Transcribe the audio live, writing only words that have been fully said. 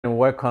And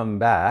welcome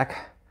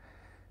back.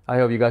 I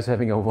hope you guys are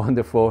having a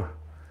wonderful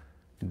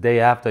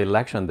day after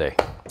election day.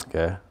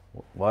 Okay,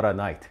 what a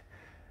night.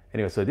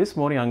 Anyway, so this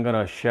morning I'm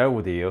gonna share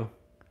with you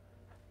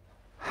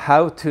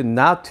how to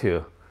not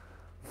to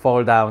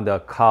fall down the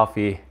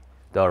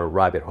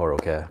rabbit hole.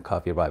 Okay,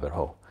 coffee rabbit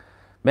hole.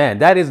 Man,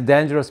 that is a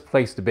dangerous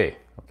place to be.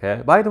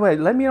 Okay. By the way,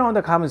 let me know in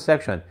the comment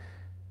section.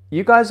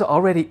 You guys are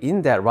already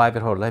in that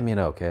rabbit hole. Let me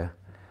know. Okay.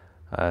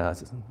 Uh,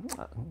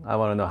 I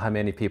want to know how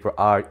many people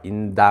are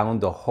in down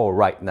the hole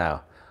right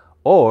now,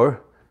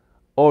 or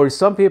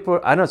some people.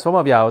 I know some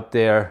of you out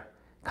there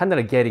kind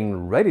of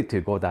getting ready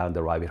to go down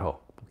the rabbit hole.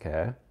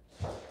 Okay,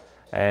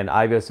 and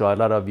obviously a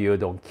lot of you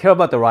don't care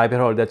about the rabbit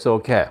hole. That's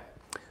okay.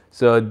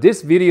 So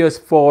this video is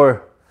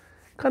for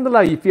kind of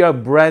like if you are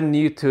brand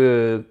new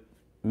to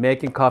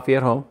making coffee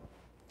at home,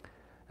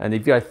 and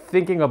if you are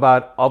thinking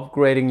about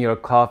upgrading your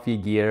coffee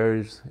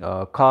gears,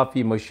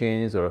 coffee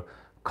machines, or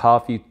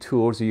coffee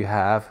tools you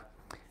have,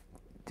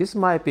 this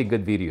might be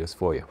good videos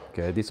for you.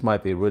 Okay, this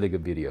might be a really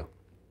good video.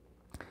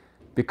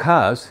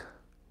 Because,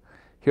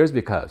 here's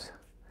because.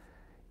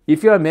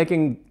 If you are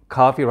making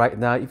coffee right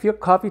now, if your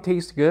coffee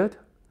tastes good,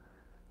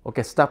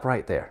 okay, stop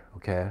right there.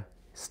 Okay,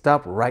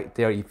 stop right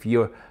there. If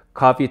your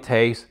coffee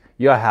tastes,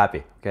 you're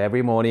happy. Okay,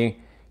 every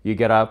morning you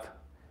get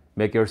up,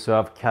 make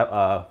yourself,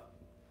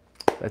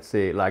 let's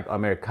say like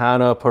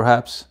Americano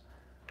perhaps.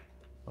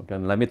 Okay,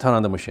 let me turn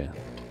on the machine.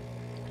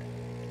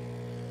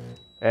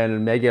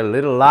 And make a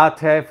little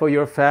latte for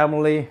your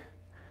family.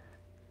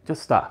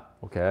 Just stop,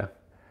 okay?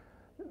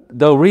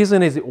 The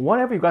reason is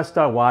whenever you guys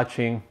start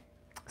watching,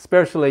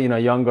 especially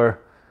younger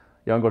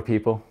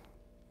people.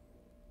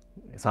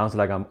 It sounds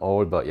like I'm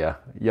old, but yeah,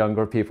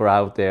 younger people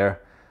out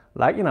there,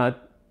 like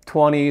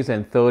 20s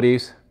and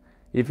 30s.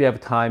 If you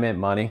have time and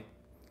money,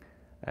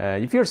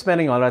 if you're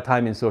spending a lot of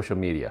time in social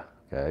media,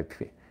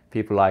 okay,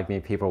 people like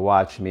me, people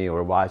watch me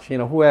or watch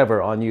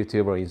whoever on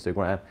YouTube or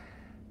Instagram.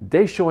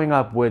 They're showing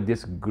up with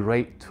these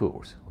great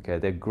tools. Okay,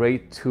 they're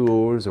great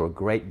tools or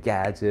great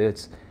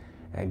gadgets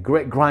and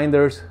great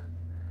grinders.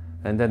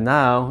 And then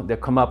now they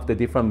come up with the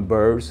different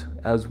burrs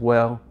as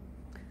well.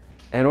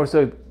 And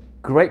also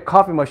great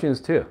coffee machines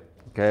too.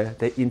 Okay,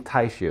 they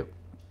entice you.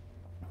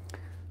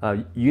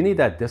 You need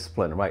that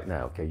discipline right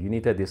now. Okay, you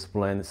need that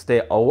discipline.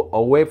 Stay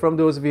away from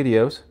those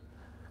videos.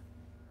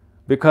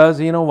 Because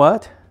you know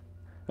what?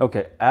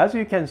 Okay, as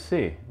you can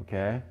see,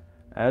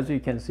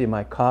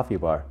 my coffee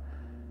bar.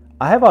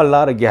 I have a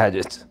lot of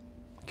gadgets,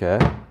 okay?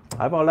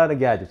 I have a lot of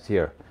gadgets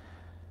here.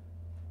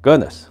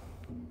 Goodness.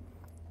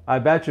 I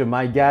bet you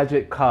my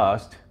gadget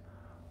cost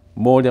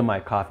more than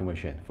my coffee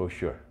machine, for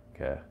sure,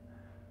 okay?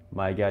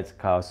 My gadgets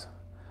cost,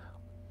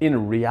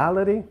 in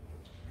reality,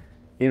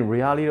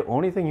 the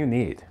only thing you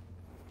need,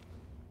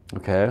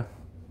 okay?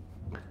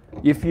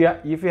 If you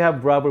have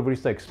Breville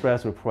Barista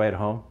Express or Pro at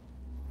home,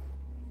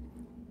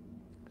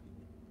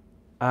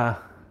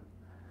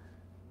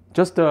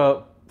 just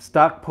a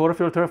stock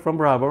portafilter from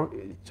Breville,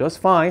 just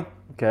fine,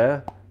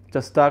 okay?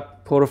 Just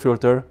stock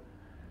portafilter.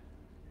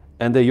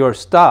 And then your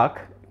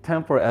stock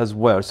temper as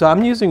well. So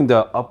I'm using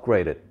the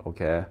upgraded,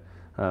 okay,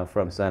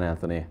 from San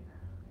Anthony.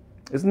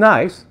 It's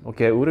nice,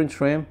 okay, wooden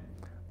trim,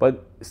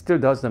 but it still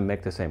doesn't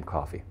make the same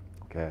coffee,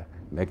 okay?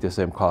 Make the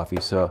same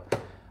coffee. So,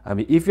 I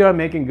mean, if you are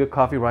making good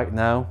coffee right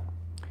now,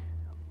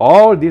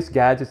 all these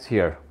gadgets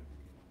here,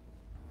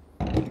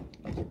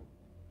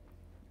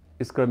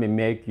 it's going to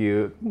make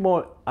you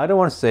more, I don't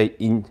want to say,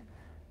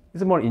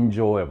 it's more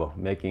enjoyable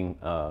making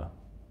cup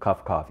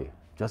of coffee.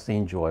 Just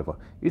enjoyable.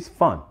 It's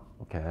fun,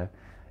 okay?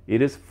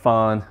 It is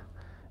fun,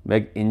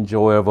 make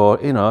enjoyable,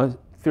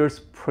 feels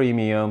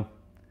premium,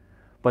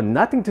 but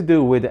nothing to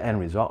do with the end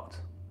result,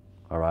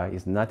 all right?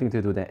 It's nothing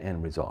to do with the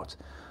end result.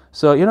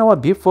 So you know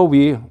what, before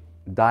we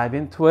dive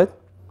into it,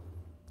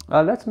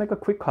 let's make a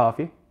quick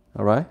coffee,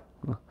 all right?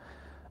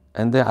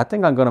 And then I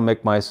think I'm gonna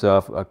make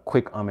myself a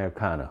quick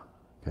Americano,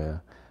 okay?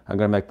 I'm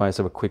gonna make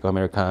myself a quick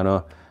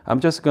Americano. I'm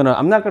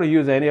not gonna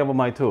use any of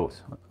my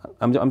tools.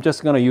 I'm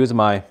just gonna use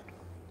my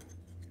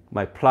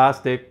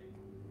plastic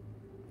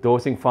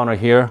dosing funnel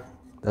here.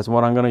 That's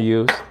what I'm gonna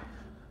use.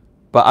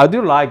 But I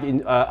do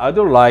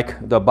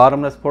like the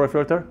bottomless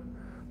portafilter.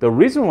 The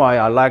reason why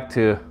I like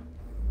to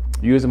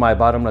use my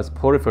bottomless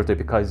portafilter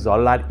because it's a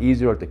lot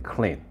easier to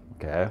clean,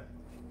 okay?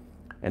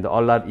 And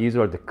a lot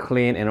easier to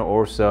clean and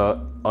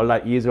also a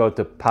lot easier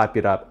to pop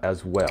it up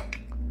as well.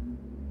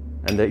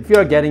 And if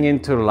you're getting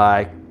into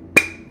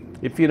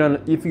if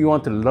you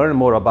want to learn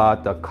more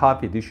about the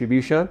coffee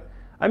distribution,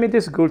 I mean,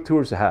 these good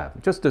tools to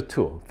have. Just the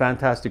tool,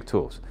 fantastic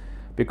tools.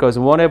 Because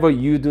whenever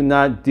you do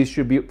not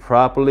distribute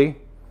properly,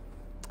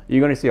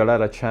 you're gonna see a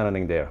lot of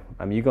channeling there.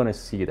 I mean, you're gonna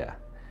see that.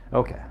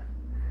 Okay,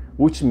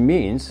 which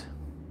means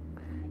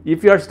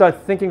if you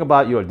start thinking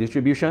about your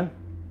distribution,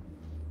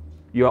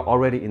 you're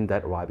already in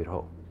that rabbit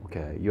hole,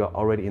 okay? You're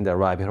already in that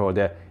rabbit hole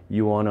that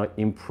you wanna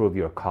improve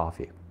your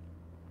coffee.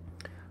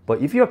 But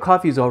if your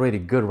coffee is already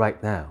good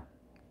right now,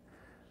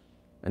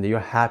 and you're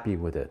happy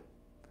with it,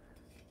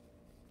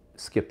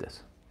 skip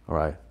this, all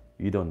right?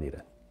 You don't need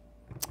it.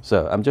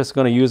 So I'm just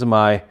gonna use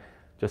my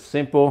just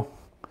simple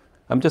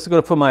I'm just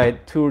gonna put my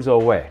tools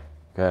away,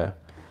 okay?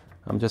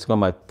 I'm just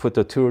gonna put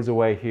the tools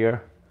away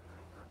here.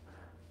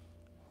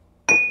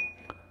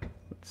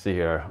 Let's see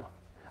here.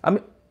 I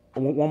mean,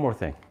 one more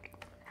thing.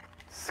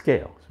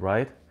 Scales,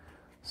 right?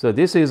 So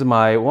this is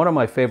one of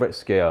my favorite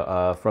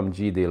scale from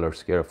G Dealer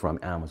scale from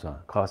Amazon.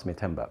 Cost me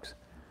 $10.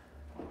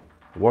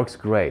 Works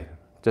great.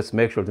 Just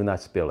make sure do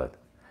not spill it.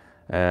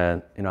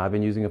 And you know, I've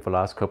been using it for the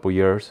last couple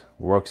years.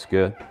 Works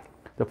good.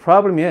 The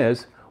problem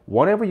is,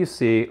 whenever you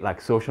see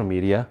like social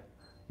media,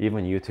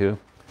 even YouTube,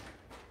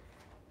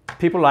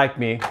 people like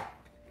me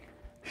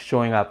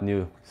showing up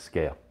new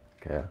scale.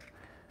 Okay,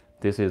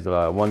 this is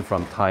one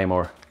from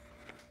Timer.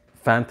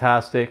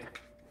 Fantastic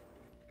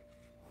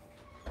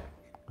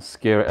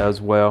scale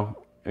as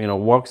well. You know,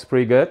 works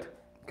pretty good.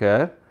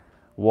 Okay,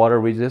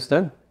 water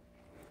resistant.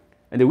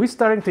 And then we're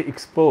starting to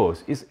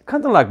expose. It's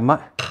kind of like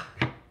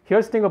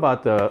here's the thing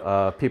about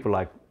the people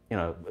like, you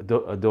know,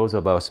 those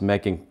of us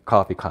making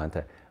coffee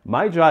content.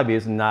 My job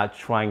is not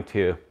trying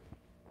to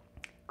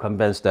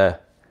convince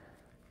that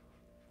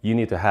you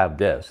need to have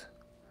this.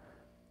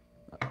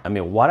 I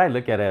mean, what I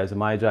look at it as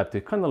my job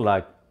to kind of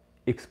like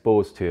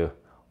expose to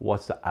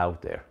what's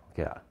out there.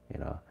 Okay, you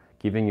know,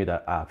 giving you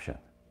that option.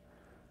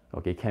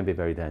 Okay, it can be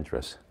very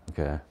dangerous.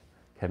 Okay,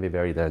 can be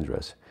very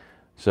dangerous.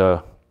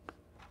 So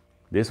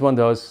this one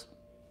does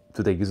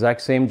to the exact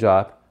same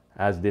job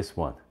as this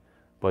one,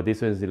 but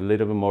this is a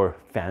little bit more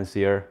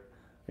fancier,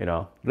 you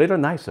know, a little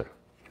nicer.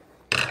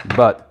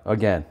 But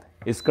again,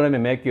 it's going to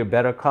make you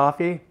better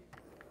coffee?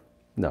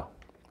 No.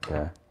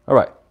 Okay. All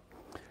right.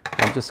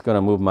 I'm just going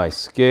to move my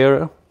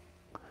scale.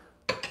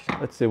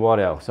 Let's see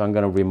what else. I'm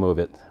going to remove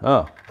it.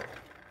 Oh,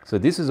 so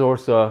this is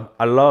also,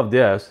 I love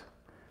this.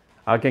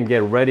 I can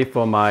get ready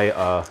for my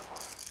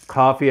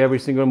coffee every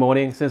single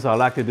morning since I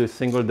like to do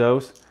single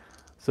dose.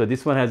 So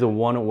this one has a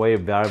one-way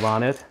valve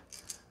on it.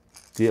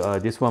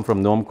 This one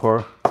from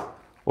Normcore.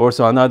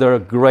 Also another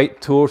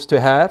great tools to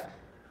have.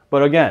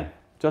 But again,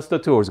 just the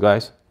tools,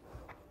 guys.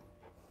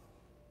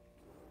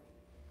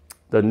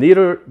 The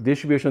needle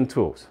distribution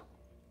tools.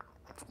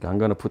 I'm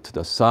gonna put to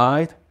the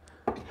side.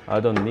 I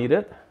don't need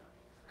it.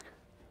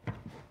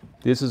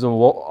 This is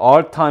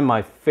all time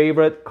my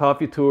favorite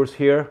coffee tools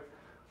here.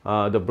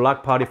 The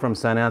Black Party from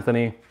San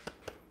Anthony.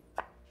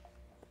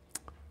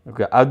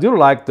 Okay, I do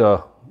like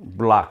the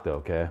block though,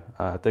 okay?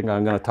 I think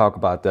I'm gonna talk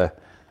about that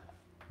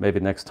maybe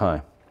next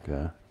time.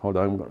 Okay, hold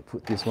on, I'm gonna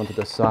put this one to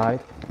the side.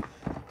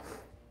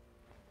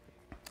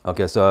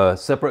 Okay, so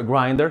separate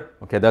grinder.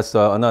 Okay, that's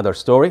another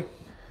story.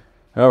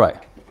 All right.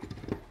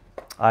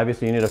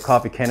 Obviously, you need a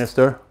coffee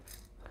canister.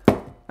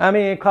 I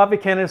mean, coffee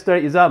canister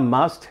is a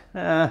must.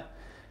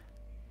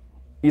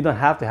 You don't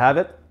have to have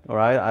it, all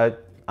right?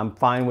 I'm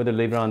fine with it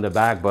leaving it on the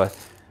back, but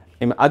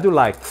I do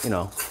like, you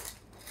know,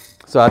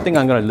 so I think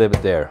I'm gonna leave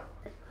it there.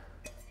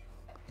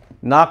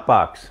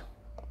 Knockbox.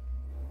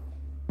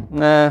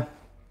 Nah.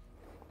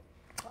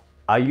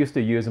 I used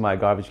to use my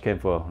garbage can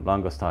for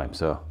longest time,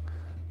 so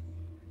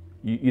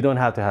you don't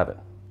have to have it.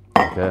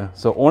 Okay,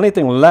 so only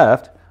thing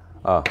left,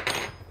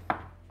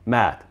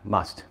 mat,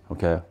 must,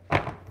 okay.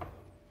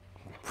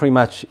 Pretty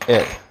much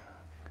it.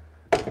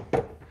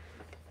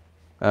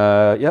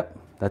 Yep,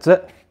 that's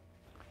it.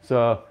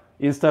 So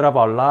instead of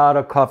a lot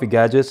of coffee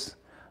gadgets,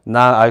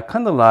 now I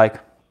kind of like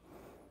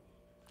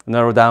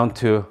narrow down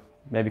to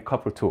maybe a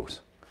couple of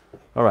tools.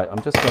 All right,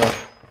 I'm just gonna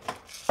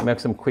make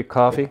some quick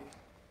coffee.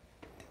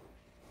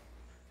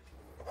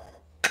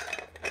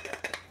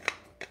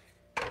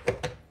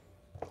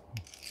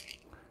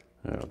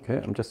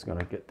 Okay, I'm just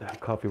gonna get the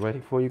coffee ready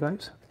for you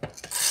guys.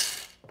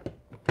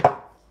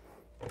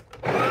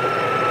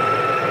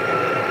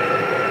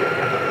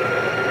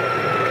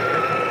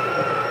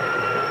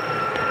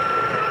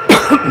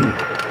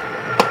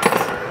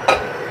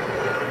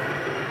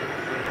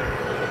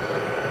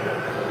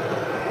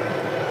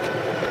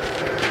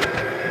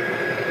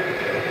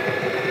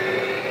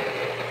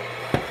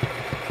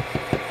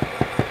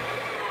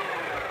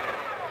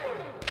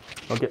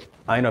 Okay,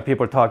 I know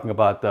people are talking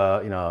about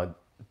the, you know,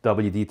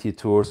 WDT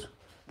tools,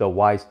 the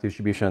wise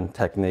distribution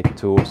technique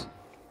tools.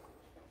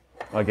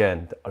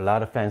 Again, a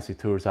lot of fancy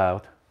tools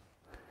out,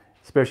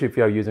 especially if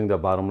you are using the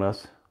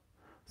bottomless.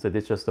 So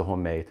this is just the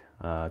homemade,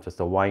 just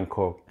a wine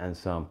cork and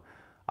some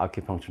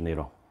acupuncture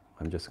needle.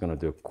 I'm just gonna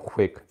do a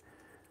quick,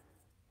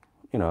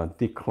 you know,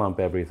 declump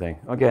everything.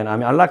 Again, I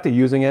mean, I like to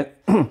using it.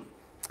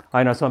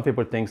 I know some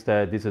people think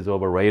that this is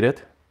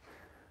overrated.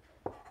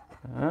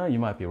 You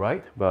might be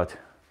right, but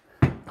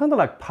kind of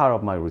like part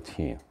of my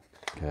routine,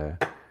 okay?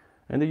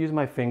 And I use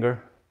my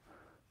finger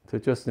to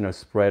just, you know,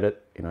 spread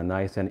it, you know,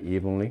 nice and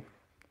evenly,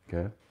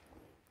 okay?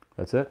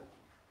 That's it.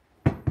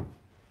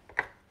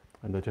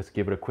 And then just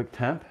give it a quick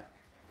temp.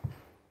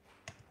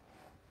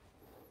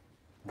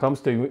 Comes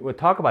to, we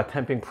talk about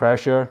temping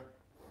pressure,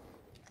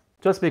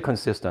 just be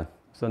consistent.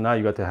 So now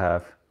you got to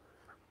have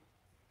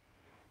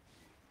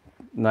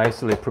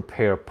nicely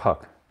prepared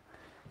puck.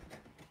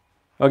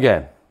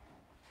 Again,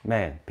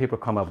 man, people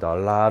come up with a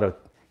lot of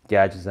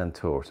gadgets and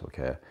tools,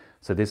 okay?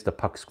 So this is the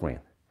puck screen.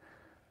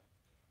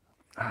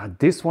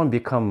 This one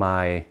become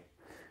my,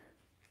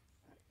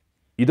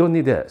 you don't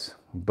need this,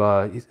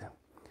 but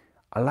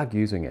I like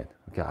using it.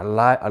 Okay,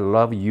 I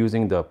love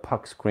using the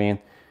puck screen,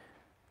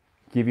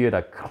 give you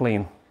that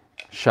clean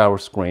shower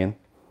screen.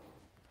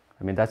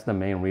 I mean, that's the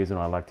main reason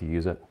I like to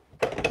use it.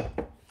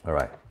 All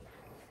right.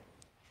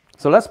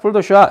 So let's pull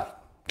the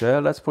shot. Okay,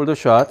 let's pull the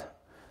shot.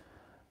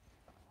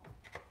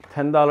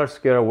 $10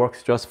 scale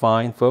works just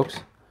fine, folks.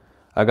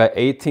 I got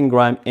 18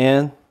 gram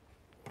in.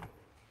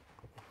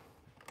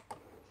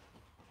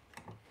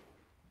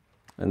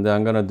 And then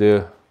I'm gonna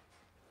do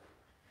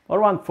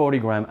around 40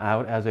 gram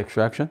out as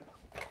extraction,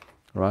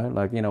 right?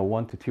 Like,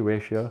 1 to 2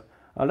 ratio.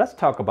 Let's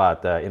talk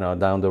about that,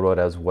 down the road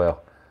as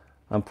well.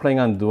 I'm planning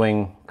on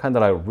doing kind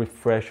of like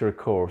refresher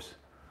course,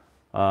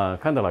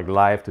 kind of like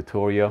live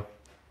tutorial.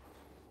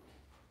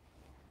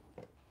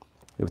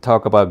 We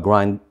talk about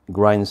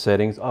grind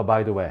settings. Oh,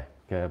 by the way,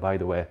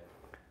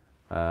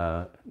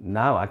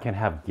 now I can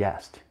have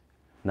guests.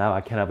 Now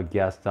I can have a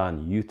guest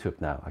on YouTube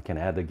now. I can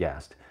add a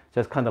guest,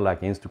 just kind of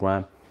like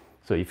Instagram.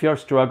 So if you're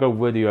struggling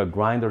with your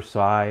grinder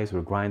size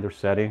or grinder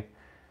setting,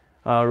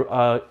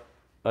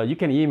 you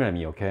can email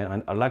me, okay?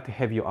 And I'd like to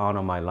have you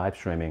on my live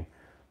streaming.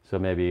 So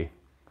maybe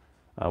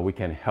we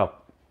can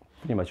help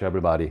pretty much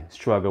everybody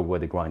struggle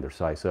with the grinder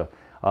size. So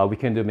we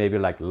can do maybe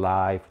like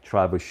live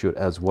troubleshoot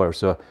as well.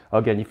 So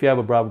again, if you have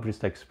a Breville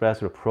Barista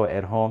Express or Pro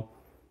at home,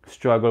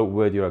 struggle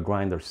with your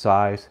grinder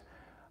size,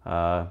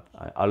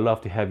 I'd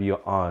love to have you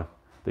on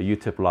the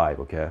YouTube live,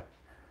 okay?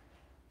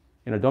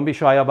 Don't be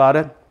shy about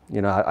it.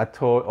 I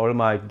told all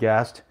my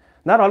guests,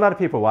 not a lot of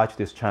people watch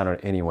this channel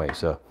anyway,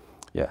 so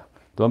yeah,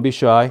 don't be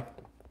shy.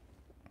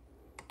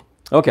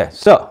 Okay,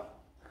 so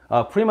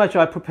pretty much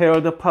I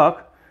prepared the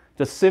puck,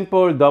 just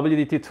simple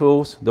WDT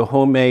tools, the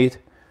homemade.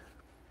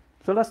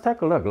 So let's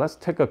take a look. Let's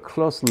take a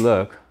close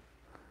look.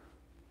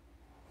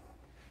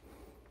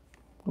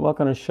 What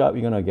kind of shot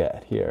we're gonna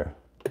get here?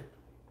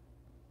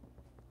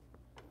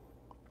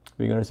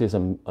 We're gonna see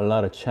a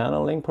lot of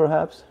channeling,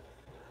 perhaps.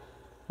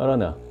 I don't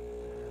know.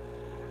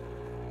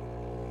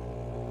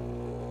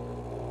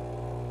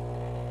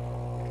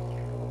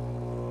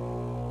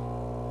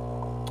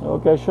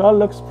 Okay, shot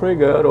looks pretty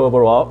good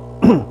overall.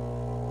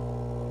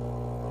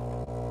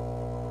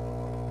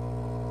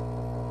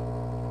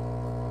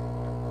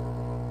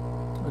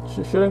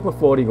 Shooting for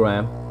 40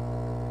 gram.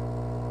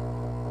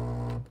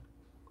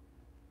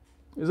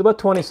 It's about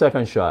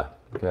 20-second shot.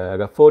 Okay, I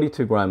got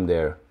 42 gram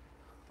there.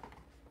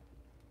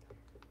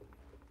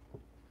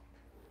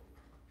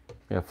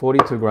 Yeah,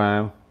 42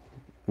 gram.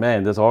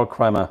 Man, that's all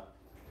crema.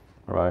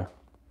 All right.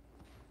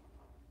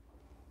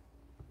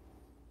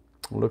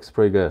 Looks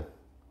pretty good.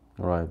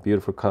 All right,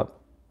 beautiful cup.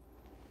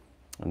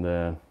 And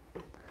then,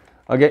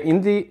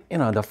 again,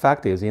 the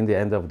fact is, in the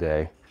end of the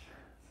day,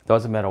 it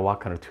doesn't matter what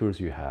kind of tools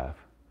you have.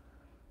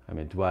 I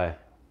mean, do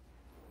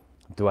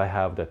I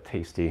have the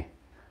tasty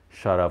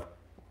shot of?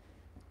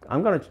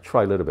 I'm gonna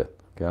try a little bit.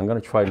 Okay, I'm gonna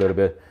try a little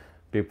bit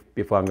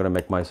before I'm gonna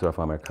make myself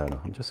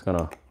Americano. I'm just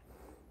gonna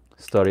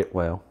stir it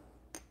well.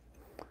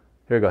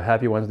 Here we go.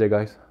 Happy Wednesday,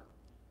 guys.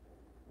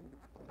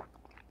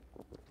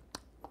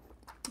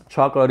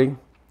 Chocolatey,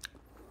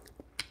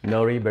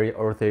 nutty, very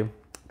earthy,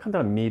 kind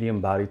of a medium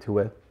body to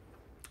it.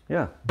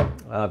 Yeah,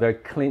 very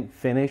clean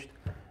finished.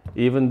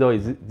 Even though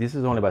this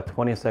is only about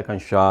 20-second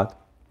shot.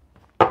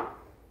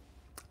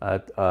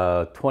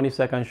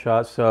 20-second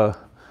shot. So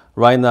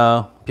right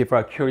now, people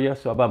are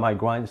curious about my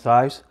grind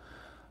size.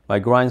 My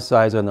grind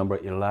size is number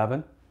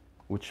 11,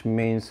 which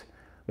means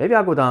maybe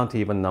I'll go down to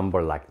even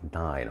number like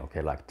 9,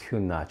 okay, like 2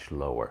 notch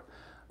lower.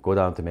 Go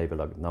down to maybe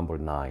like number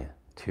 9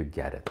 to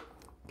get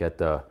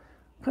the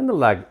kind of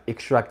like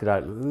extract it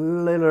out a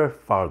little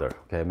farther,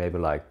 okay, maybe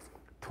like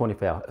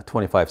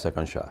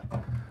 25-second shot.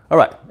 All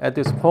right, at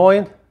this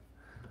point,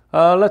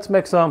 let's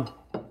make some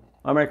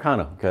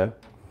Americano, okay,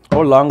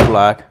 or long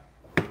black.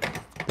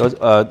 Those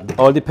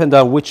all depend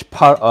on which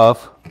part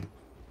of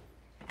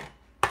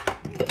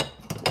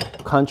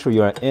country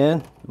you're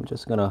in. I'm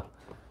just gonna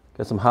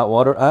get some hot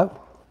water out.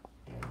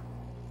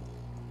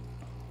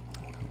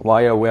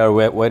 While we are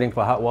waiting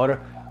for hot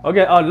water.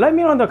 Okay, let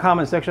me know in the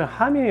comment section,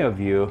 how many of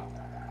you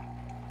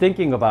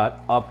thinking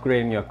about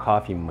upgrading your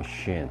coffee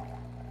machine?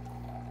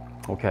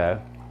 Okay,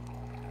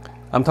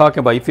 I'm talking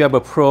about if you have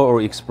a Pro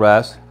or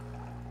Express.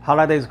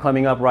 Holidays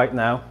coming up right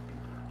now.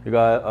 You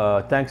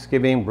got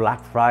Thanksgiving,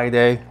 Black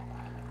Friday.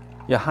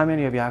 Yeah, how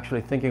many of you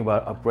actually thinking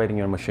about upgrading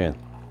your machine?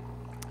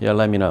 Yeah,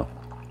 let me know.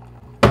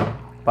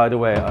 By the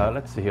way,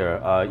 let's see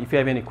here. If you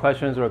have any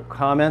questions or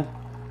comment,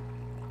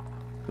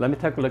 let me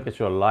take a look at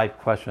your live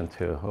question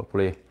too.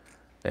 Hopefully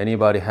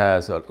anybody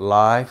has a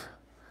live.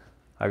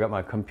 I got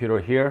my computer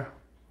here.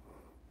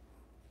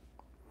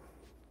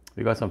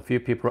 We got some few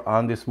people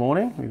on this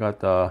morning. We got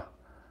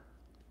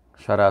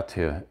shout out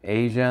to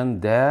Asian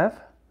Dev,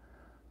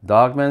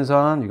 Dogman's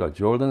on. You got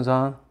Jordan's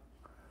on.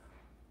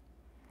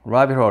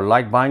 Rabbit hole,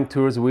 like buying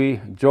tools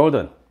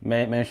Jordan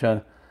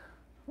mentioned,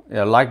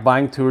 yeah, like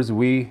buying tools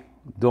we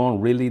don't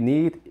really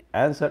need.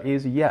 Answer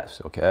is yes,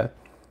 okay.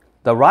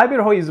 The rabbit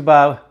hole is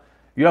about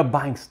you're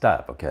buying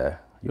stuff, okay.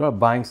 You're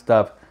buying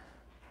stuff.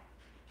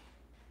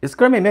 It's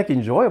gonna make it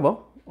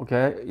enjoyable,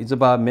 okay. It's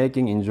about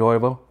making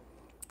enjoyable.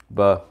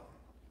 But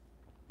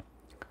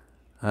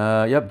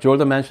yep,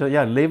 Jordan mentioned,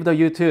 yeah, leave the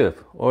YouTube,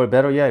 or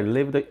better yet,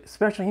 leave the,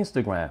 especially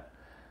Instagram.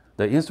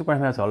 The Instagram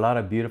has a lot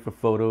of beautiful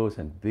photos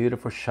and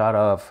beautiful shot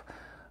of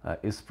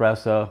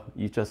espresso.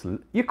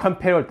 You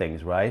compare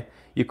things, right?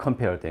 You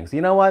compare things.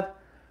 You know what?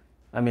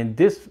 I mean,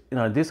 this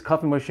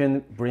coffee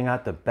machine bring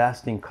out the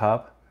best in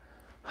cup.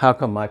 How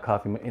come my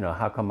coffee,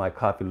 how come my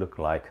coffee look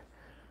like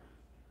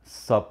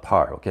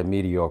subpar, okay,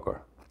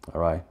 mediocre,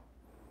 all right?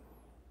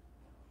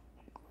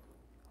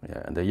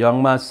 Yeah, and the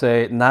young man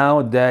say,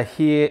 now that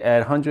he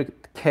at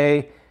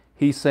 100K,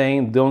 he's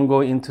saying don't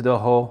go into the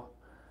hole.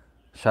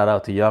 Shout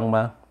out to young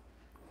man.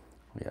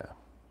 Yeah.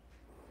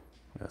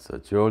 So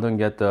Jordan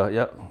get the,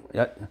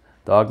 yep.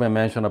 Dogman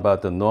mentioned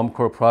about the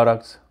Normcore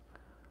products.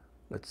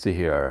 Let's see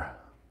here.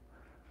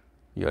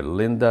 Your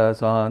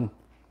Linda's on.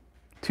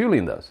 2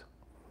 Lindas.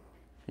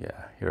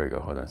 Yeah, here we go.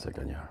 Hold on a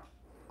second here.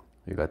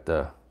 You got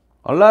a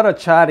lot of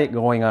chatting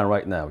going on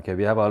right now. Okay,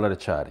 we have a lot of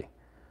chatting.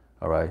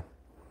 All right.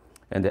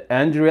 And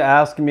Andrew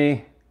asked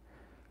me,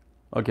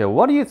 okay,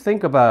 what do you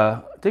think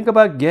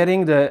about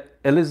getting the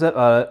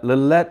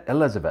Lillet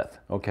Elizabeth?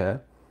 Okay.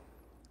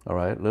 All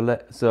right,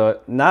 Lillet.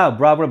 So now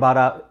Breville bought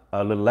out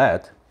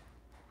Lillet.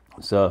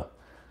 So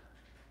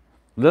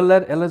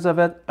Lillet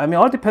Elizabeth, I mean,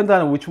 all depends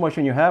on which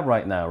machine you have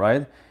right now,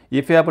 right?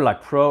 If you have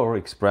like Pro or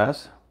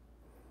Express,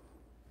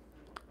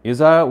 is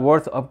that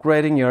worth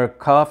upgrading your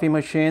coffee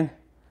machine?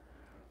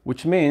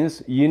 Which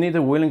means you need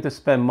to willing to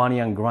spend money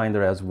on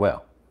grinder as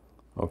well.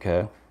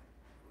 Okay.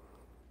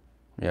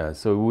 Yeah,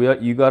 so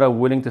you gotta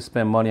willing to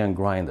spend money on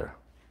grinder.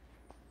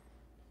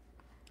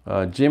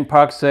 Jim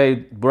Park say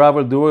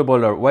Breville dual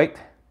boiler. Wait,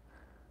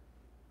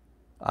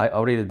 I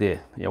already did.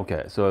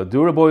 Okay, so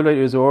dual boiler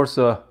is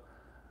also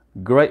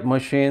great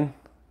machine.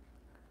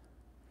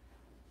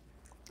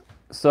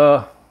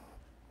 So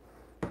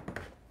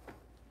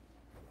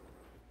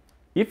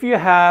if you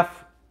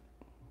have,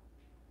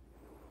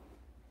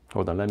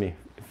 hold on, let me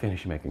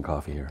finish making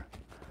coffee here.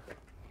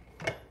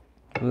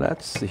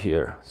 Let's see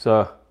here.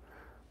 So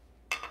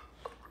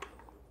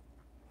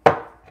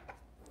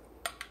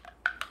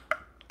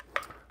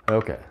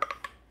okay.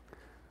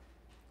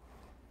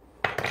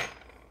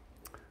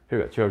 Here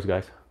we go. Cheers,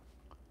 guys.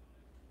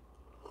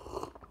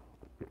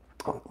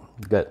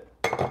 Good.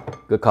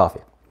 Good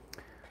coffee.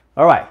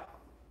 All right.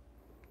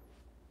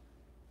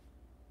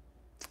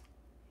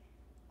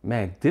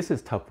 Man, this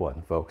is a tough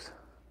one, folks.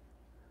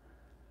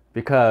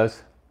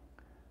 Because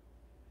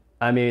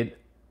I think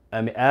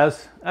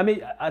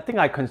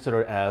I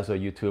consider it as a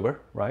YouTuber,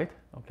 right?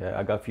 Okay,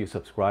 I got a few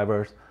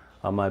subscribers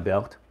on my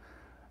belt.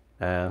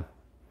 And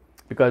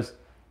because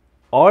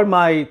all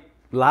my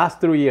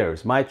last 3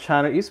 years, my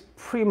channel is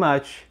pretty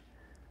much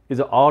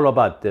all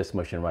about this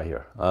machine right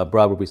here,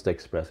 Breville Barista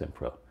Express and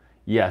Pro.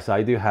 Yes,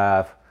 I do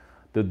have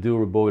the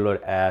dual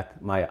boiler at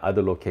my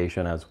other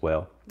location as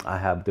well. I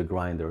have the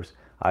grinders.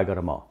 I got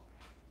them all.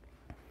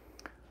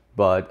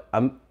 But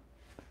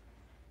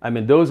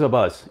those of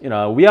us,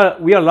 we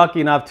are lucky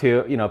enough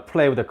to,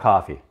 play with the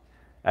coffee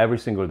every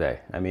single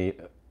day. I mean,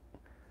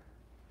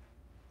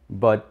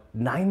 but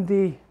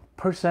 90%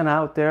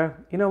 out there,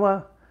 you know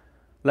what?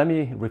 Let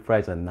me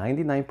rephrase that.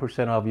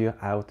 99% of you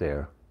out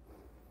there,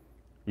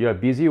 you're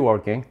busy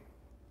working,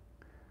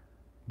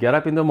 get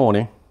up in the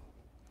morning,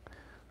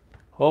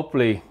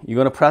 hopefully you're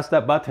gonna press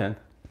that button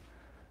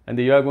and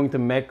you are going to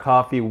make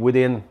coffee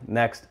within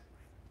next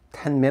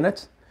 10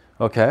 minutes,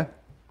 okay?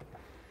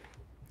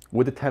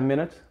 With 10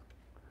 minutes,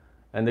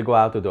 and they go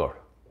out the door,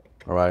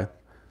 all right?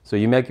 So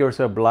you make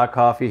yourself black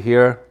coffee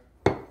here,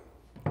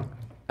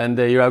 and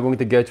then you are going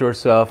to get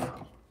yourself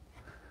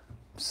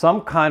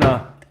some kind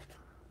of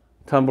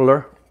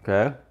tumbler,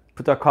 okay?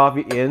 Put the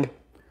coffee in,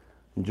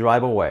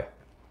 drive away,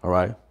 all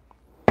right?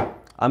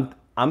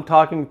 I'm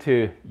talking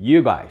to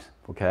you guys,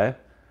 okay?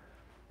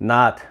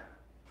 Not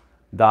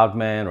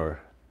Dogman or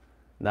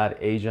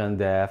not Asian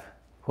Deaf.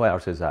 Who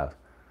else is out?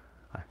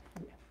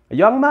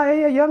 Young Ma,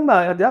 yeah, Young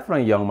Ma,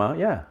 definitely Young Ma,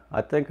 yeah.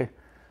 I think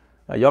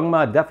Young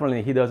Ma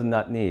definitely, he does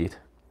not need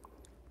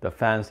the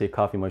fancy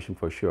coffee machine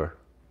for sure,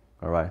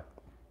 all right?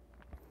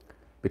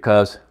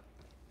 Because,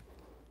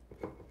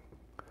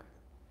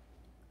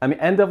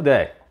 end of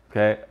day,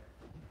 okay?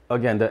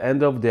 Again, the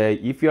end of day,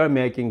 if you are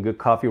making good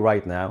coffee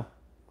right now,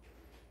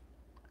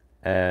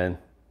 and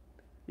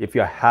if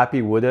you're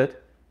happy with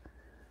it,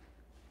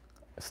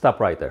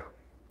 stop right there,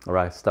 all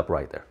right? Stop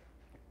right there,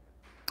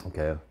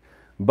 okay?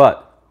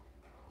 But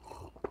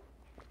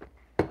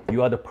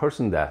you are the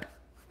person that,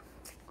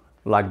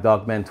 like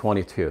Dogman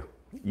 22,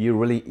 you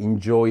really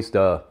enjoys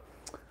the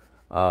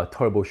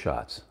turbo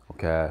shots,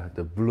 okay?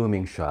 The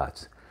blooming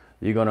shots.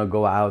 You're gonna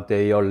go out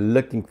there, you're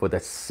looking for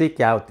that, seek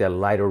out that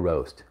lighter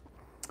roast,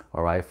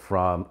 all right,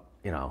 from,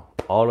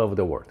 all over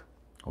the world,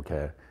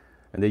 okay?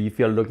 And then if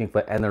you're looking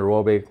for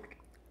anaerobic,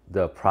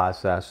 the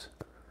process,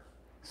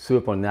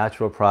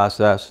 supernatural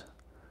process,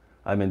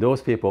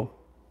 those people,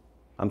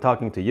 I'm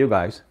talking to you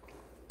guys,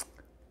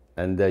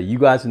 and you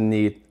guys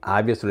need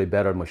obviously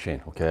better machine,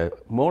 okay?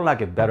 More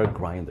like a better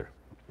grinder,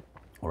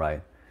 all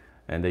right?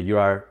 And you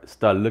are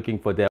start looking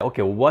for that,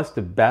 okay, what's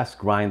the best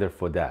grinder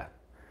for that?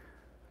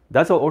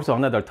 That's also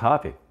another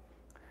topic.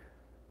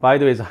 By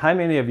the way, how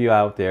many of you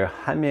out there,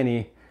 how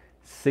many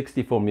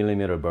 64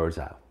 millimeter burrs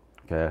out?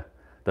 Okay,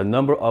 the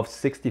number of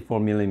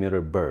 64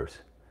 millimeter burrs.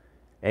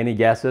 Any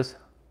guesses?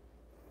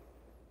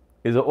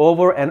 Is it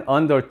over and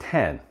under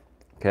 10?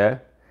 Okay,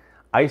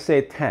 I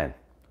say 10.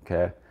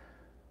 Okay,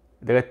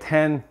 there are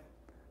 10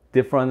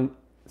 different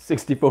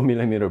 64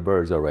 millimeter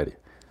burrs already.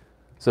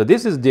 So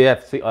this is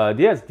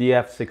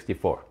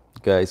DF64.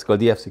 Okay, it's called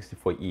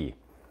DF64E.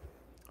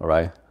 All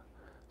right.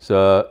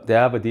 So they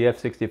have a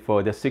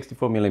DF64. That's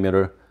 64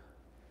 millimeter.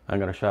 I'm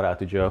gonna shout out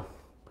to Joe.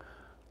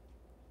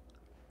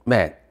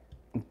 Man,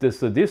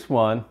 this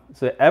one.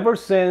 So ever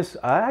since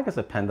I guess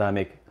the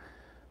pandemic,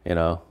 you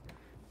know,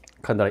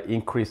 kind of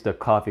increased the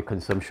coffee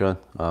consumption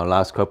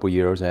last couple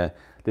years, and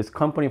this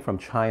company from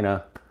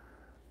China,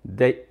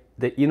 they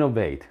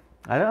innovate.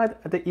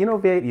 The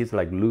innovate is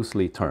like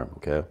loosely termed.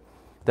 Okay,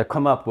 they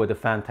come up with a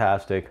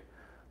fantastic,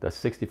 the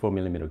 64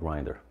 millimeter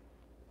grinder.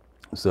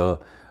 So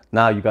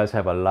now you guys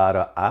have a lot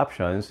of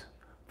options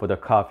for the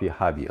coffee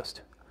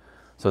hobbyist.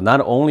 So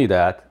not only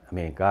that, I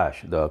mean,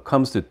 gosh,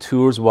 comes to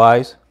tools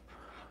wise,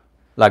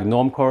 like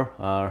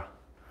Normcore,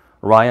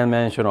 Ryan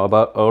mentioned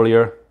about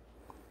earlier,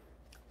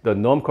 the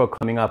Normcore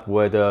coming up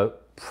with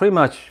pretty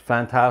much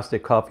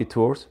fantastic coffee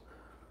tools.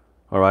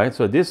 All right,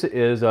 so this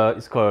is,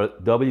 it's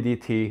called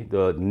WDT,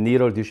 the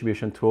needle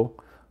distribution tool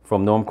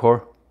from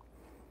Normcore.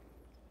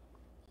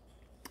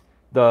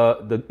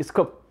 It's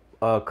called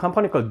a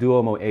company called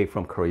Duomo A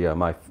from Korea,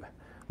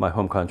 my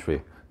home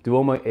country.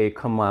 Duomo A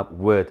come up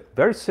with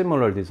very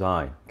similar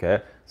design.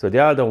 Okay, so they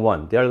are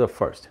the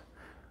first.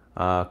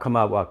 Come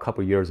out a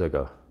couple years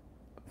ago.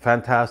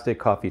 Fantastic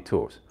coffee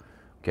tools.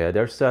 Okay,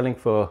 they're selling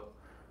for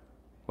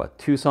what,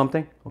 $2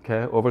 something?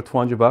 Okay, over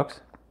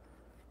 $200.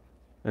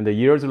 And the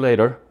years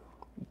later,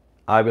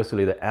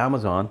 obviously the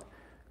Amazon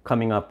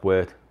coming up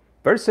with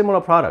very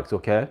similar products.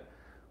 Okay,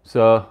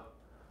 so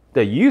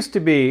they used to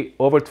be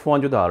over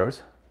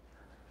 $200.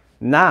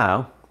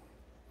 Now,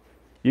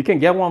 you can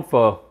get one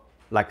for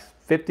like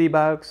 $50,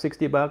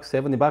 $60,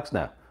 $70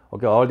 now.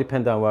 Okay, all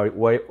depends on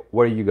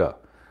where you go.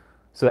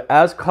 So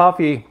as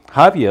coffee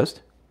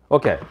hobbyist,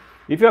 okay,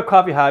 if you're a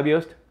coffee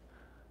hobbyist,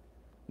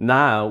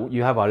 now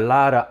you have a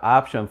lot of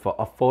options for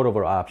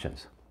affordable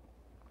options.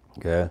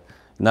 Okay,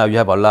 now you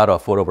have a lot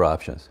of affordable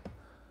options.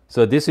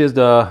 So this is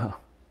the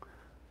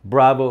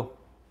Breville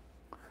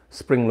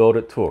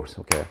spring-loaded tools.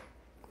 Okay,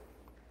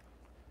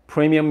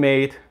 premium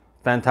made,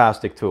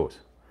 fantastic tools.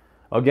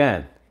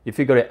 Again, if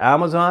you go to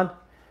Amazon,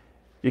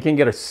 you can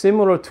get a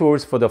similar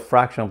tools for the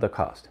fraction of the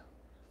cost.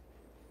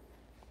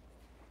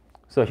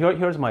 So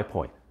here's my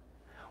point.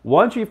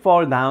 Once you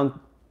fall down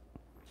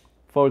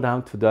to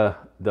the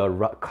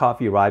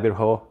coffee rabbit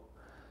hole,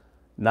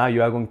 now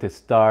you are going to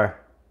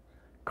start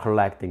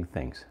collecting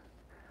things.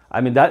 I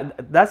mean,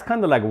 that's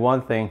kind of like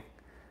one thing,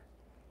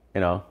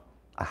 you know,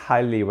 I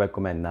highly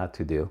recommend not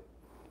to do.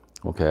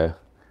 Okay.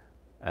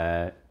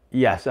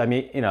 Yes, I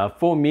mean, you know,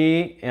 for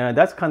me, you know,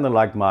 that's kind of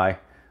like my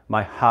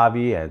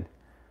hobby, and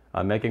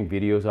making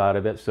videos out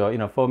of it. So, you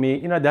know, for me,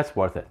 you know, that's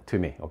worth it to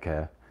me.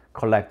 Okay,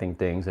 collecting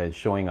things and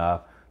showing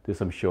up to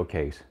some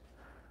showcase.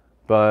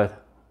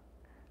 But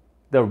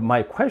the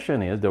real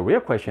question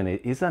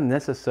is that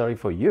necessary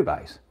for you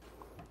guys?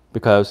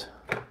 Because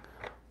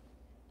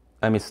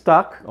I mean,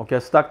 stock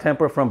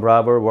temper from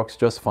Breville works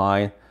just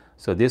fine.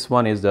 So this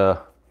one is the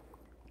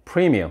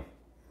premium,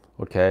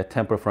 okay,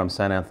 temper from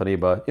San Anthony,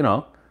 but you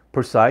know,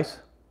 precise.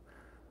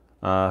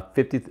 I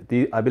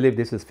believe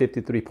this is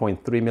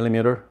 53.3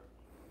 millimeter.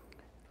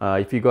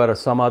 If you got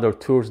some other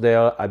tools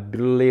there, I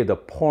believe the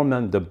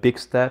Pullman, the Big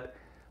Step,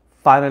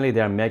 finally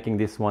they're making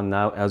this one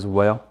now as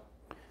well.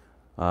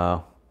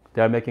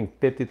 They're making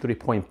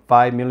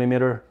 53.5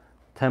 millimeter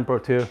temper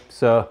too.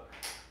 So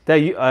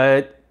they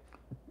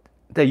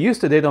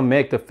don't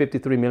make the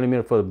 53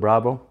 millimeter for the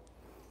Breville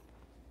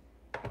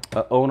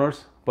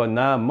owners, but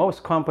now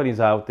most companies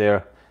out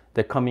there,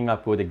 they're coming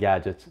up with the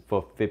gadgets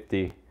for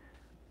 50,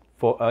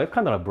 for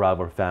kind of a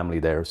Breville family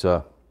there.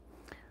 So,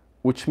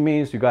 which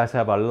means you guys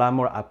have a lot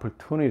more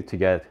opportunity to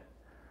get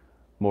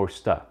more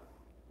stuff.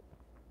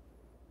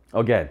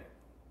 Again,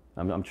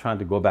 I'm trying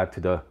to go back to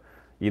the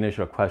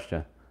initial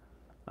question.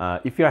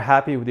 If you're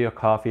happy with your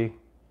coffee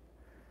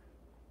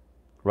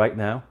right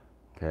now,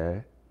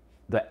 okay,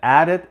 the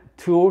added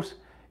tools,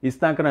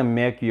 it's not gonna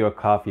make your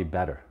coffee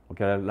better.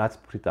 Okay, let's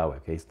put it that way.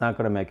 Okay, it's not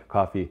gonna make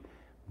coffee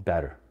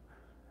better,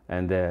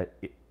 and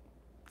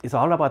it's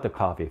all about the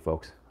coffee,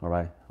 folks. All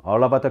right,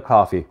 all about the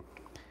coffee.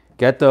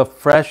 Get the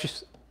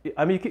freshest.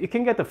 I mean, you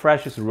can get the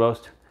freshest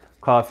roast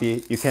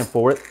coffee you can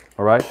for it.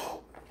 All right,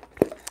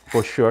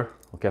 for sure.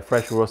 Okay,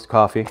 fresh roast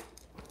coffee,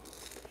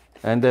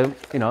 and then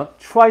you know,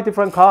 try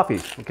different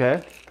coffees.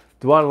 Okay,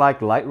 do I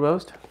like light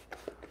roast?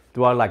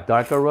 Do I like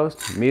darker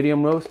roast?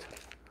 Medium roast?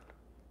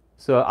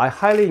 So I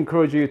highly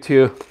encourage you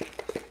to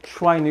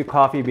try new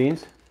coffee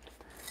beans,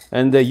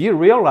 and you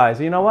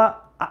realize, you know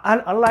what?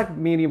 I like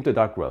medium to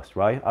dark roast,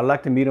 right? I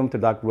like the medium to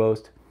dark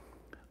roast.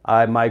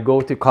 My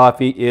go-to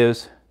coffee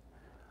is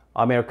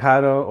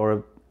Americano,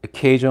 or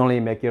occasionally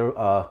make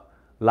your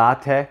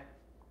latte,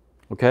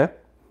 Okay.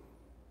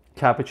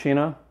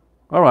 Cappuccino.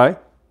 All right.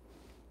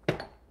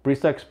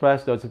 Barista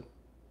Express does,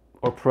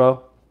 or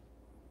Pro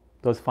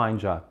does fine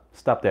job.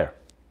 Stop there.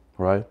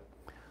 All right.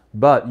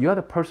 But you're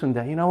the person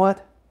that, you know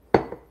what?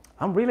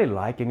 I'm really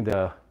liking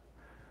the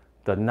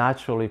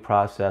naturally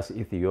processed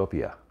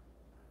Ethiopia.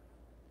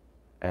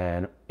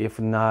 And if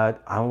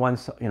not, I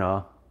want, you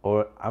know,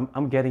 or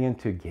I'm getting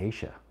into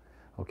geisha,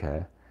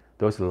 okay?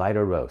 Those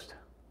lighter roast,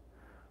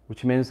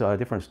 which means a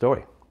different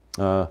story.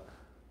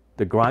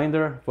 The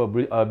grinder for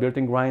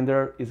built-in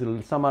grinder is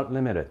somewhat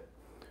limited.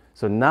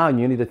 So now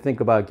you need to think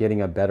about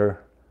getting a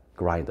better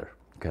grinder,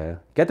 okay?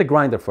 Get the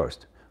grinder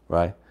first,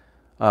 right?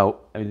 I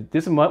mean,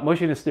 this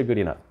machine is still good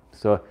enough.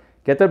 So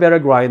get the better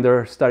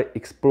grinder, start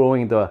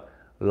exploring the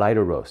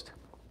lighter roast,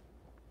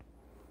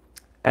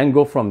 and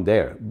go from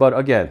there. But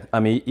again, I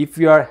mean, if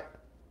you are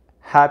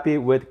happy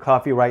with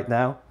coffee right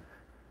now,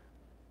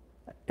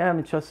 I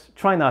mean, just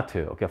try not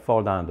to, okay,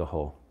 fall down the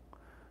hole.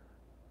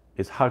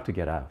 It's hard to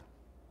get out,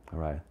 all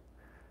right?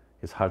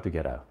 It's hard to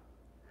get out.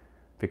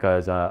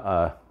 Because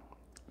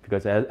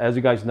as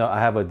you guys know, I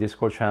have a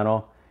Discord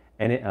channel.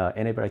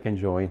 Anybody can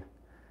join.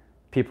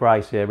 People I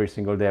see every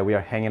single day. We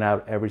are hanging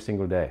out every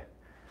single day,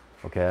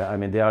 okay? I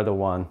mean, they are the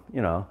one,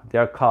 you know, they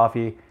are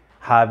coffee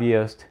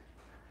hobbyists.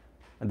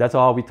 And that's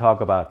all we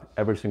talk about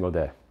every single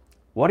day.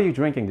 What are you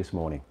drinking this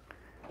morning?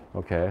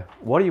 Okay.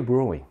 What are you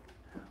brewing?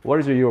 What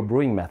is your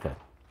brewing method?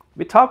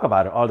 We talk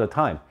about it all the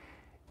time.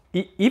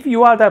 If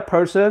you are that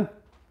person,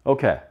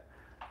 okay,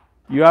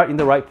 you are in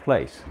the right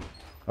place.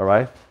 All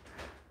right.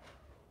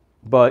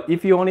 But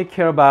if you only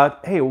care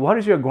about, hey, what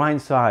is your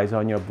grind size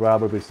on your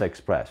Breville Barista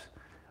Express?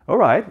 All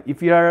right.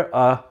 If you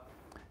are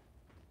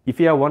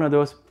one of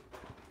those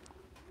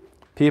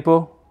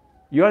people,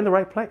 you're in the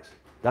right place.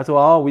 That's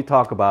all we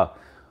talk about.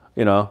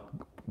 You know,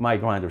 my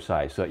grinder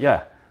size. So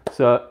yeah,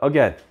 so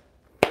again,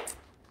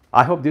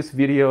 I hope this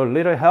video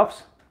little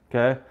helps,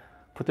 okay?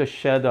 Put a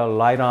shed of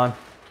light on,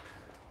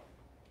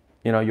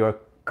 you know, your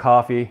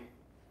coffee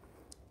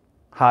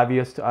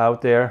hobbyist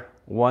out there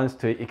wants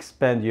to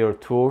expand your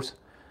tools.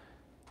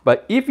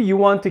 But if you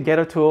want to get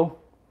a tool,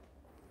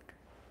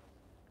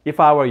 if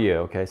I were you,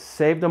 okay,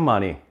 save the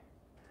money,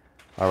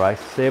 all right?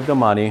 Save the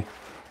money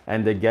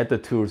and then get the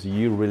tools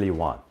you really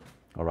want,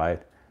 all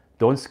right?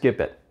 Don't skip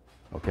it,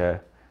 okay?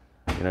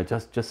 You know,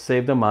 just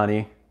save the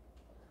money.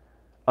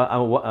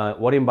 What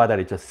do you mean by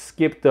that? Just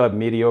skip the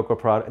mediocre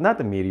product. Not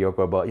the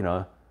mediocre, but you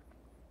know,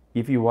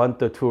 if you want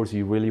the tools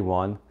you really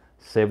want,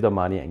 save the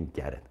money and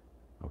get it.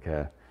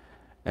 Okay,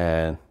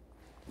 and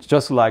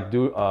just like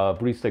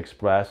Barista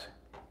Express.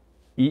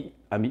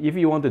 I mean, if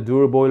you want the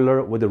dual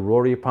boiler with the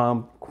rotary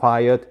pump,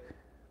 quiet,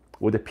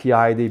 with the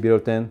PID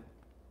built in.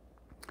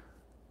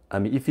 I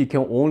mean, if you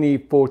can only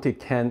afford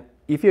to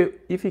if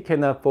you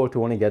cannot afford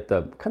to only get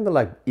the kind of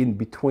like in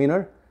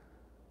betweener.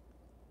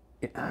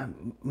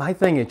 My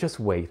thing is just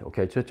wait,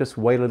 okay? Just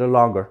wait a little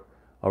longer,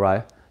 all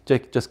right?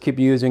 Just keep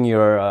using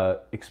your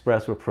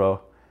Espresso Pro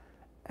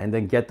and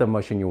then get the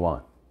machine you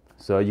want.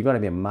 So you're gonna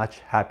be much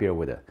happier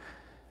with it.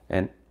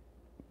 And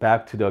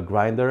back to the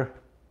grinder,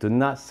 do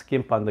not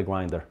skimp on the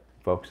grinder,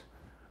 folks,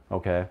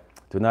 okay?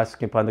 Do not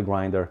skimp on the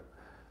grinder.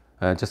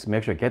 Just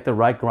make sure get the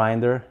right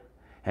grinder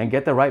and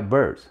get the right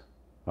birds,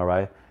 all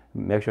right?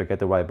 Make sure get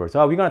the right birds.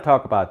 Oh, we're gonna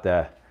talk about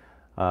that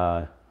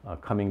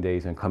coming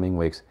days and coming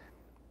weeks.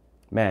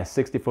 Man,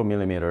 64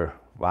 millimeter,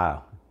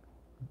 wow,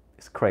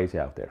 it's crazy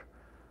out there.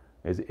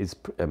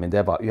 I mean,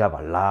 you have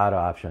a lot of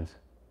options.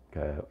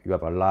 Okay, you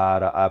have a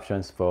lot of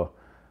options for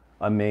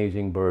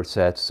amazing bird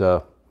sets.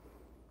 So,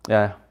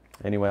 yeah.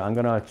 Anyway, I'm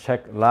gonna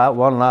check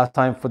one last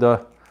time for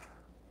the.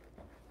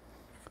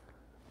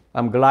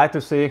 I'm glad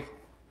to see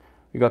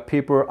we got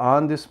people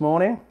on this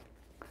morning.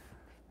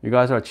 You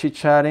guys are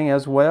chit-chatting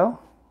as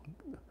well.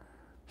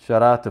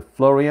 Shout out to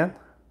Florian.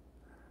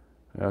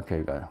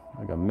 Okay,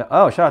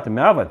 oh, shout out to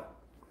Melvin.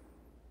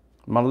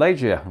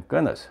 Malaysia,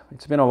 goodness,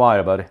 it's been a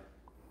while, buddy.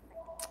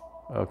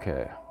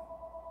 Okay.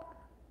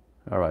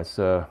 All right,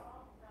 so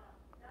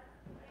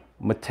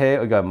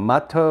Mateo, we got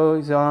Mato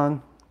is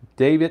on.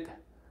 David.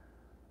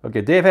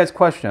 Okay, Dave has a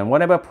question.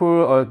 Whenever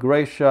pour or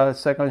gray shot,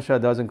 second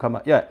shot doesn't come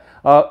out. Yeah.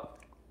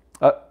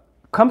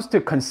 Comes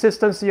to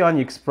consistency on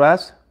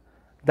Express.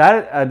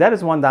 That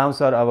is one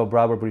downside of a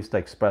Breville Barista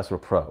Express or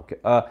Pro.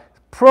 Okay.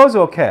 Pro's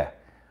okay.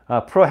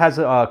 Pro has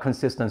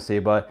consistency,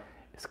 but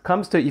it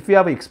comes to if you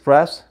have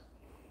Express.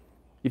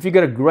 If you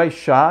get a great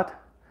shot,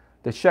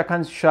 the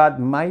second shot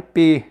might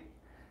be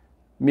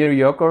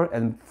mediocre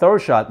and third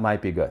shot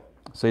might be good.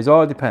 So it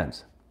all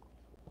depends.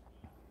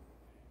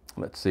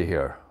 Let's see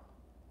here.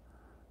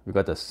 We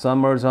got the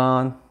Summers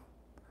on.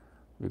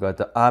 We got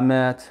the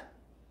Ahmet,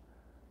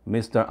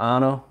 Mr.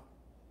 Ano.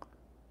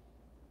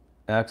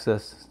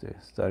 Access,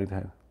 starting to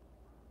have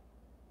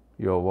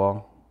your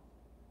wall.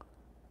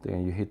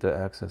 Then you hit the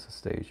access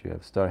stage. You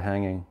have start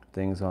hanging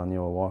things on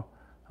your wall.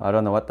 I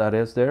don't know what that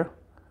is there.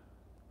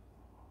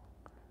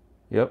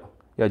 Yep.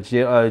 Yeah,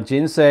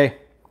 Jinsei.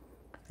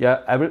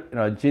 Yeah,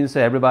 Jinsei,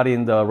 everybody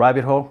in the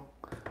rabbit hole.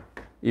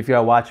 If you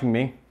are watching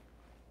me,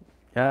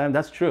 yeah,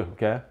 that's true.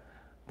 Okay,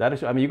 That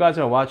is, I mean, you guys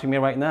are watching me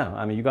right now.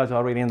 I mean, you guys are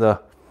already in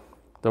the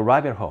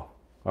rabbit hole,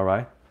 all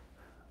right?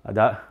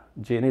 That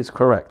Jeannie is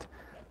correct,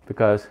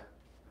 because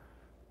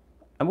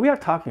and we are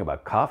talking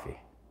about coffee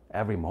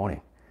every morning.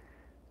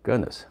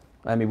 Goodness.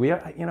 I mean, we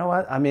are, you know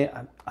what? I mean,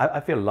 I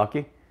feel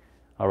lucky,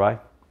 all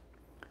right?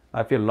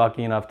 I feel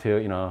lucky enough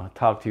to, you know,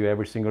 talk to you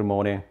every single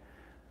morning,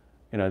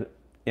 you know,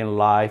 in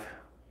live,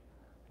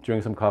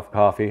 drink some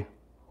coffee,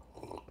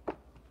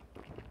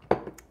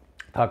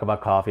 talk about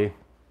coffee.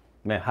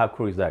 Man, how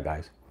cool is that,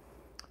 guys?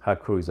 How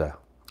cool is that?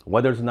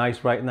 Weather's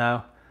nice right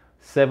now,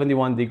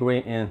 71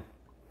 degrees in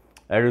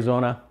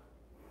Arizona.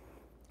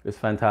 It's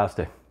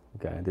fantastic.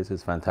 Okay, this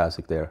is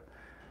fantastic there.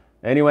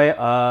 Anyway,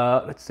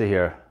 let's see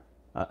here.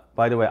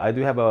 By the way, I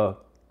do have a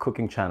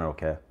cooking channel,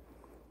 okay?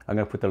 I'm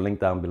gonna put the link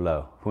down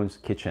below, Hoon's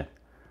Kitchen.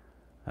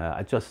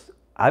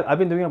 I've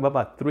been doing it for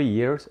about 3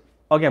 years.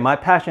 Again, my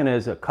passion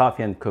is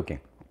coffee and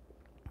cooking.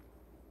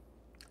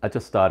 I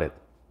just started.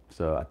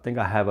 So I think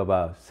I have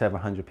about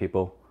 700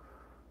 people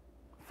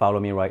follow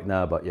me right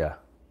now, but yeah.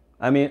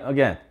 I mean,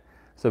 again,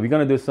 so we're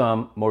gonna do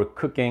some more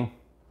cooking.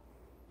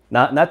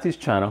 Not this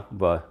channel,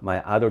 but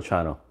my other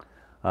channel.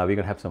 We're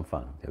gonna have some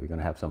fun. Okay, we're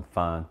gonna have some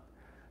fun.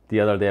 The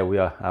other day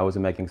I was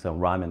making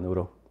some ramen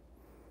noodle.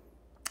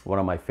 One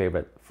of my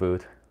favorite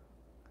food.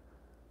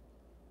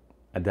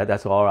 And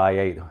that's all I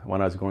ate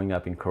when I was growing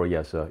up in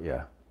Korea, so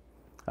yeah.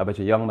 I bet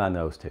your young man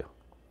knows too.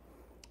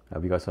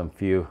 We got some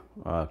few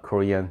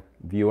Korean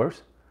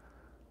viewers.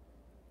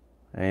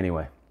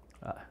 Anyway,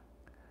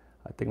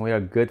 I think we are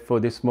good for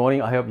this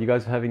morning. I hope you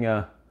guys are having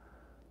a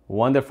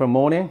wonderful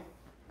morning.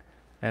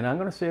 And I'm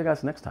gonna see you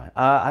guys next time.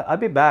 I'll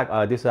be back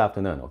this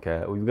afternoon,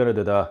 okay? We're gonna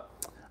do the,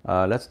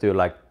 let's do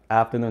like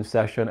afternoon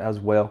session as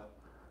well.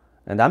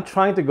 And I'm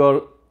trying to go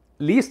at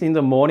least in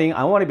the morning.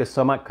 I want to be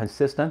somewhat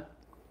consistent.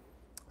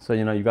 So,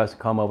 you know, you guys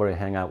come over and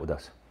hang out with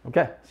us.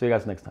 Okay, see you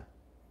guys next time.